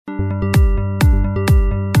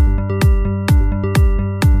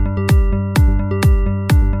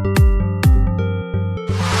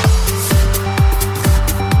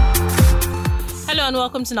and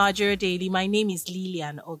welcome to Nigeria Daily. My name is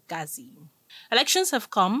Lilian Ogazi. Elections have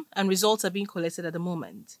come and results are being collected at the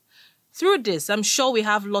moment. Through this, I'm sure we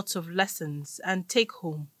have lots of lessons and take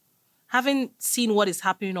home, having seen what is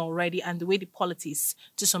happening already and the way the politics,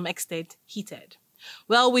 to some extent, heated.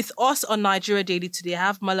 Well, with us on Nigeria Daily today, I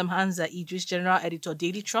have Malam Hamza Idris, General Editor,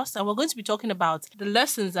 Daily Trust, and we're going to be talking about the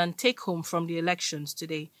lessons and take-home from the elections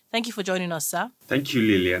today. Thank you for joining us, sir. Thank you,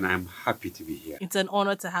 Lilian. I'm happy to be here. It's an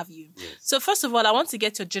honor to have you. Yes. So first of all, I want to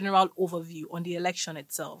get your general overview on the election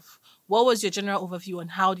itself. What was your general overview on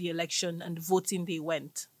how the election and the voting day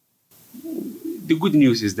went? The good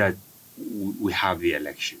news is that we have the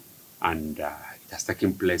election and it has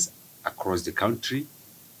taken place across the country.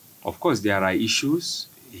 Of course, there are issues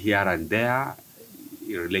here and there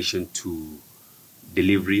in relation to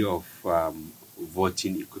delivery of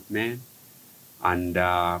voting equipment and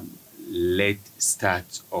late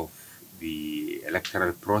start of the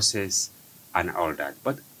electoral process and all that.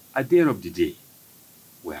 But at the end of the day,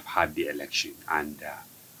 we have had the election and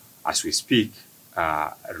as we speak,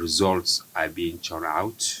 results are being churned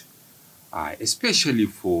out, especially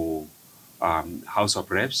for House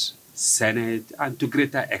of Reps, Senate, and to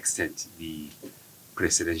greater extent, the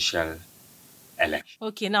presidential election.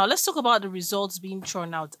 Okay, now let's talk about the results being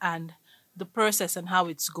churned out and the process and how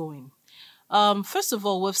it's going. First of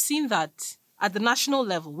all, we've seen that at the national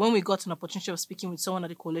level, when we got an opportunity of speaking with someone at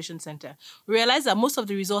the Coalition Center, we realized that most of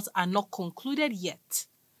the results are not concluded yet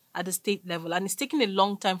at the state level, and it's taking a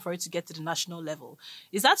long time for it to get to the national level.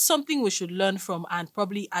 Is that something we should learn from and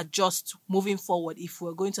probably adjust moving forward when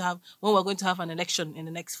we're going to have an election in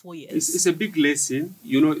the next 4 years? It's a big lesson.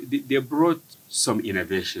 You know, they brought some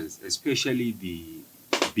innovations, especially the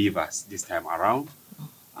beavers this time around.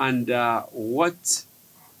 And what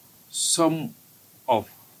some of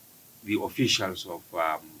the officials of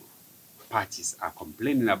parties are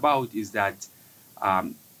complaining about is that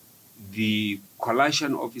the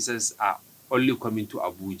collation officers are only coming to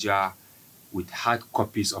Abuja with hard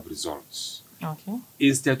copies of results. Okay.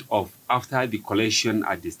 Instead of, after the collation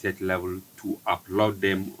at the state level, to upload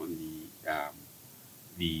them on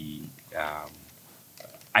the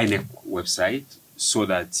INEC website so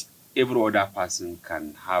that every other person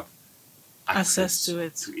can have access to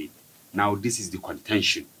it. Now, this is the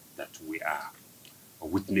contention that we are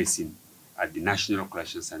witnessing at the National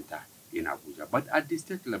Collection Center in Abuja. But at the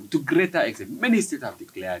state level, to greater extent, many states have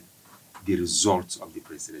declared the results of the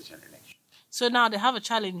presidential election. So now they have a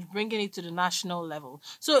challenge bringing it to the national level.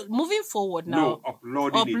 So moving forward now... No,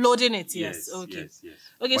 uploading it, yes. Okay. Yes.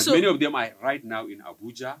 Okay, but so many of them are right now in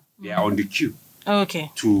Abuja. They are on the queue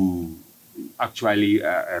to actually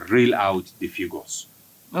reel out the figures.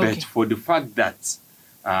 Okay. But for the fact that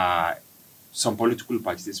some political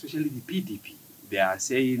parties, especially the PDP, they are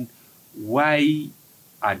saying, why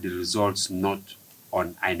are the results not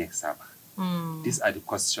on INEC server? These are the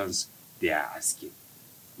questions they are asking.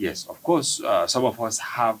 Yes, of course, some of us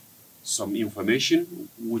have some information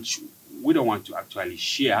which we don't want to actually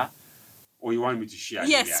share, or you want me to share?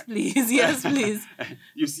 Yes, please. Yes, please.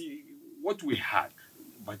 You see, what we had,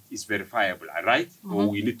 but it's verifiable, right? Or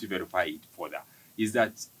we need to verify it further, is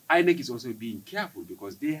that INEC is also being careful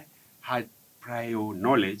because they had prior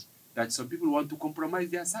knowledge that some people want to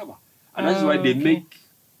compromise their server. And that's why they make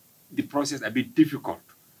the process a bit difficult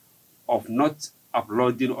of not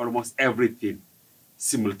uploading almost everything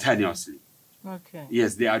simultaneously. Okay.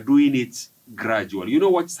 Yes, they are doing it gradually. You know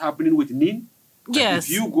what's happening with NIN? Yes.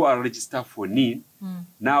 If you go and register for NIN,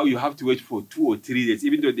 now you have to wait for 2 or 3 days,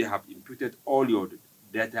 even though they have imputed all your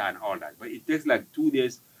data and all that. But it takes like 2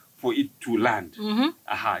 days for it to land.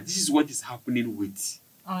 This is what is happening with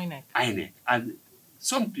INEC. And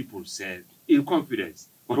some people said, in confidence,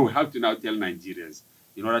 well, we have to now tell Nigerians,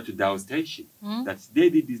 in order to douse tension, that they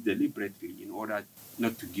did this deliberately in order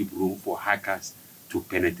not to give room for hackers to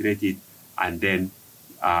penetrate it and then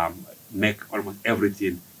make almost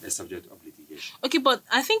everything a subject of litigation. Okay, but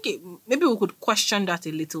I think maybe we could question that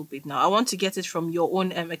a little bit now. I want to get it from your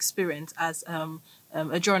own experience as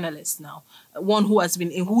a journalist now, one who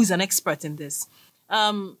is an expert in this.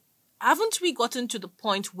 Haven't we gotten to the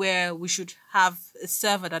point where we should have a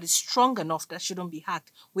server that is strong enough that shouldn't be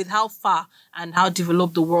hacked with how far and how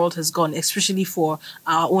developed the world has gone, especially for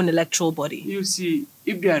our own electoral body? You see,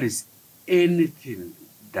 if there is anything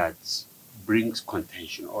that brings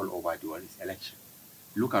contention all over the world, is election.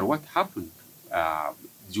 Look at what happened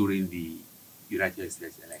during the United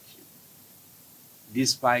States election.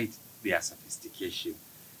 Despite their sophistication,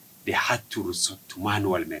 they had to resort to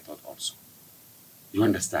manual method also. You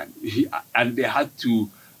understand? And they had to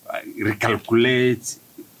recalculate,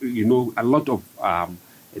 a lot of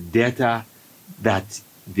data that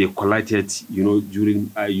they collated, during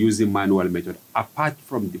using manual method, apart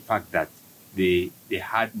from the fact that they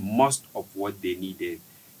had most of what they needed,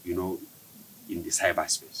 in the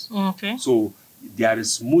cyberspace. Okay. So there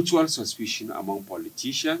is mutual suspicion among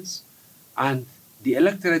politicians, and the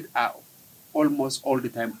electorate are almost all the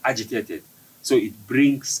time agitated. So it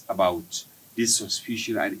brings about this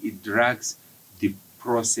suspicion, and it drags the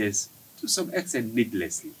process to some extent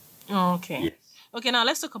needlessly. Okay. Yes. Okay, now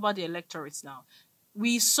let's talk about the electorates now.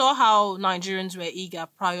 We saw how Nigerians were eager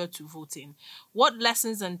prior to voting. What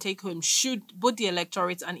lessons and take home should both the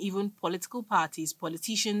electorate and even political parties,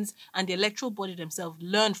 politicians, and the electoral body themselves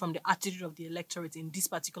learn from the attitude of the electorate in this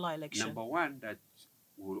particular election? Number one, that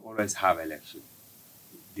we will always have election,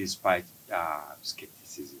 despite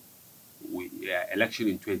skepticism. Election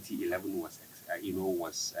in 2011 was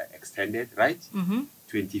extended, right?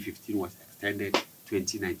 2015 was extended.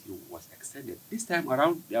 2019 was extended. This time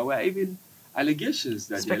around, there were even allegations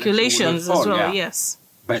that speculations the election would not as well. fall, Yes.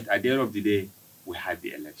 But at the end of the day, we had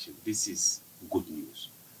the election. This is good news.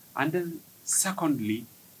 And then, secondly,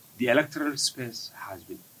 the electoral space has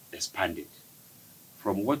been expanded.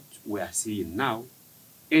 From what we are seeing now,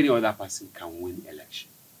 any other person can win election,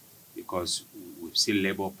 because we've seen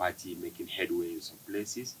Labour Party making headway in some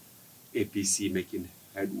places, APC making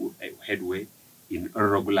headway in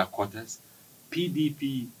irregular quarters,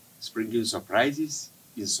 PDP springing surprises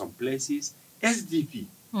in some places, SDP,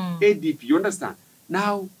 ADP, you understand?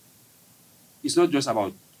 Now, it's not just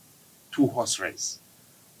about two-horse race.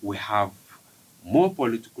 We have more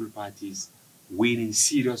political parties winning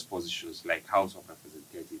serious positions like House of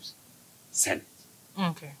Representatives, Senate.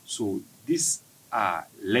 Okay. So these are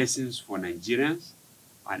lessons for Nigerians,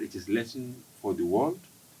 and it is lesson for the world.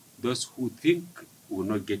 Those who think will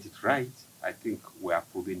not get it right, I think we are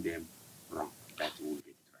proving them wrong, that we will get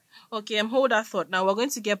it right. Okay, hold that thought. Now we're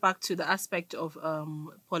going to get back to the aspect of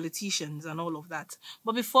politicians and all of that.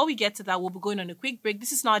 But before we get to that, we'll be going on a quick break.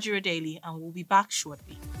 This is Nigeria Daily, and we'll be back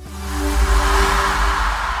shortly.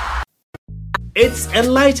 It's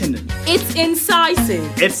enlightening. It's incisive.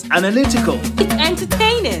 It's analytical. It's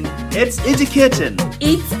entertaining. It's educating.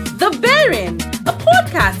 It's The Bearing, a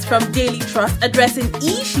podcast from Daily Trust addressing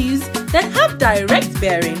issues that have direct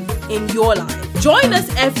bearing in your life. Join us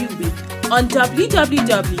every week on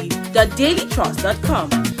www.dailytrust.com.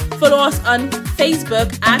 Follow us on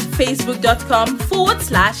Facebook at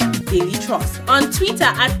facebook.com/dailytrust, on Twitter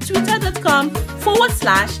at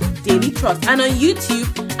twitter.com/dailytrust, and on YouTube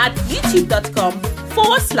at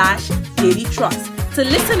youtube.com/dailytrust. To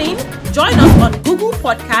listen in, join us on Google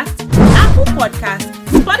Podcasts, Apple Podcasts,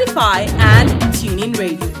 Spotify, and TuneIn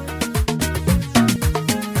Radio.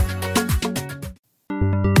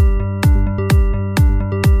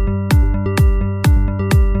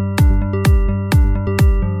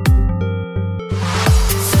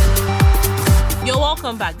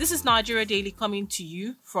 Welcome back. This is Nigeria Daily coming to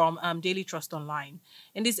you from Daily Trust Online.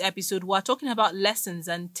 In this episode, we're talking about lessons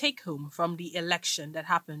and take-home from the election that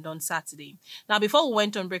happened on Saturday. Now, before we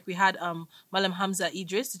went on break, we had Malam Hamza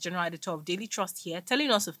Idris, the general editor of Daily Trust here,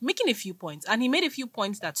 telling us of making a few points. And he made a few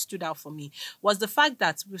points that stood out for me. Was the fact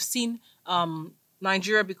that we've seen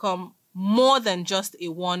Nigeria become more than just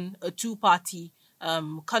a two-party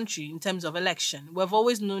country in terms of election. We've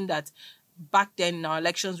always known that back then in our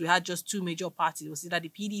elections, we had just two major parties. It was either the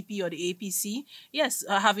PDP or the APC. Yes,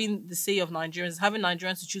 having the say of Nigerians, having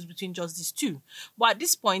Nigerians to choose between just these two. But at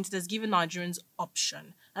this point, it has given Nigerians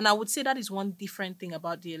option. And I would say that is one different thing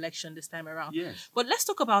about the election this time around. Yes. But let's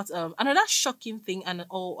talk about another shocking thing,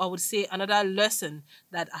 or I would say another lesson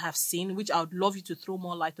that I have seen, which I would love you to throw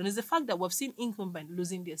more light on, is the fact that we've seen incumbents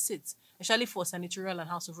losing their seats, especially for senatorial and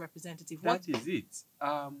House of Representatives. That is it.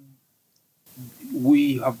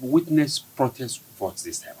 We have witnessed protest votes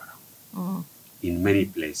this time around in many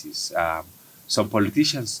places. Some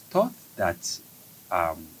politicians thought that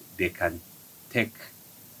they can take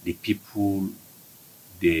the people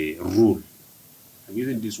the rule. I'm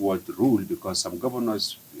using this word rule because some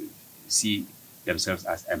governors see themselves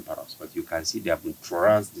as emperors, but you can see they have been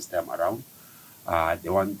tyrants this time around. They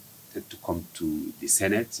wanted to come to the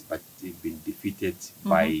Senate, but they've been defeated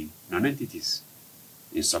by non-entities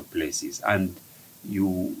in some places. And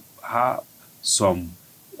you have some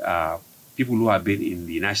people who have been in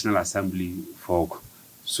the National Assembly for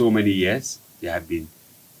so many years, they have been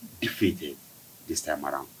defeated this time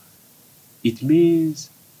around. It means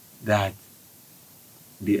that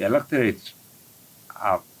the electorate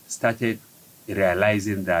have started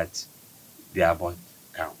realizing that their vote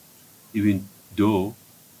count, even though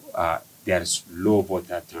there's low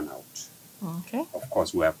voter turnout. Okay. Of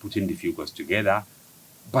course, we are putting the figures together,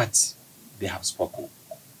 but they have spoken.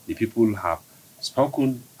 The people have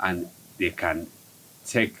spoken and they can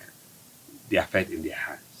take their fate in their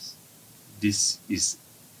hands. This is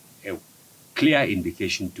a clear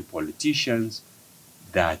indication to politicians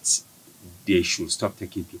that they should stop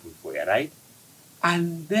taking people for a ride.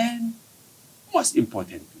 And then, most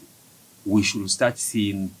importantly, we should start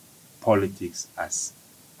seeing politics as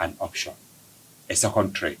an option, a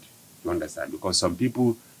second trade, you understand? Because some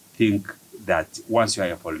people think that once you are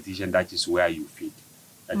a politician, that is where you feed,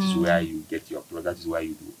 that is where you get your clothes, that is where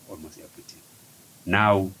you do almost everything.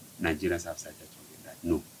 Now, Nigerians have started talking that,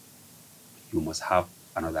 no, you must have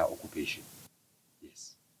another occupation.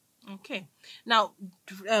 Yes. Okay. Now,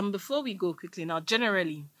 before we go quickly, now,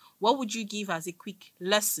 generally, what would you give as a quick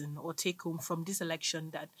lesson or take home from this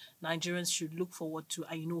election that Nigerians should look forward to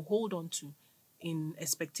and, hold on to in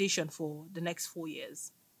expectation for the next 4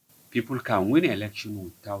 years? People can win an election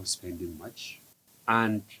without spending much,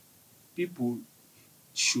 and people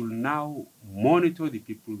should now monitor the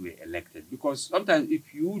people who were elected, because sometimes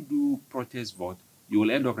if you do protest vote, you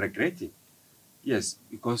will end up regretting. Yes,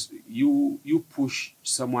 because you push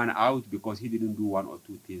someone out because he didn't do one or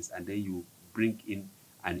two things, and then you bring in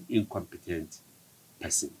an incompetent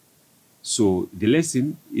person. So the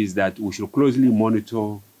lesson is that we should closely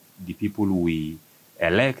monitor the people we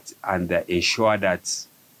elect and ensure that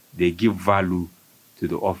they give value to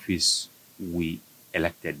the office we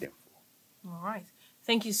elected them for. All right.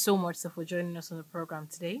 Thank you so much, sir, for joining us on the program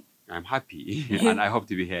today. I'm happy and I hope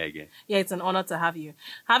to be here again. Yeah, it's an honor to have you.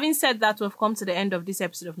 Having said that, we've come to the end of this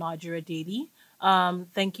episode of Nigeria Daily.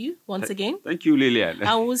 Thank you once again. Thank you, Lillian.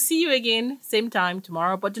 And we'll see you again, same time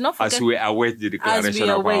tomorrow. But do not forget... As we await the declaration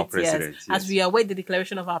of our president. Yes. As we await the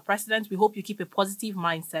declaration of our president, we hope you keep a positive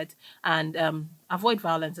mindset and avoid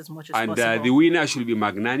violence as much as possible. And the winner should be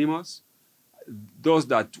magnanimous. Those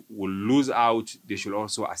that will lose out, they should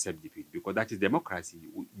also accept defeat, because that is democracy.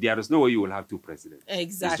 There is no way you will have two presidents.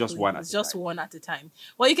 Exactly. It's just one at a time. One at a time.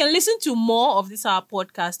 Well, you can listen to more of this our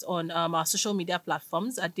podcast on our social media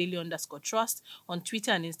platforms at daily_trust on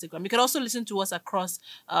Twitter and Instagram. You can also listen to us across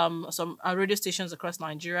some radio stations across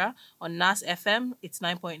Nigeria on NAS FM, it's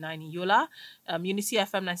 9.9 in Yola, Unity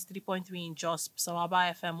FM 93.3 in Jos,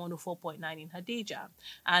 Samaba FM 104.9 in Hadeja.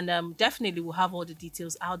 And definitely we'll have all the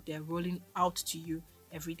details out there rolling out to you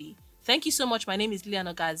every day. Thank you so much. My name is Lilian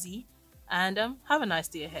Ogazi, and have a nice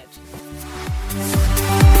day ahead.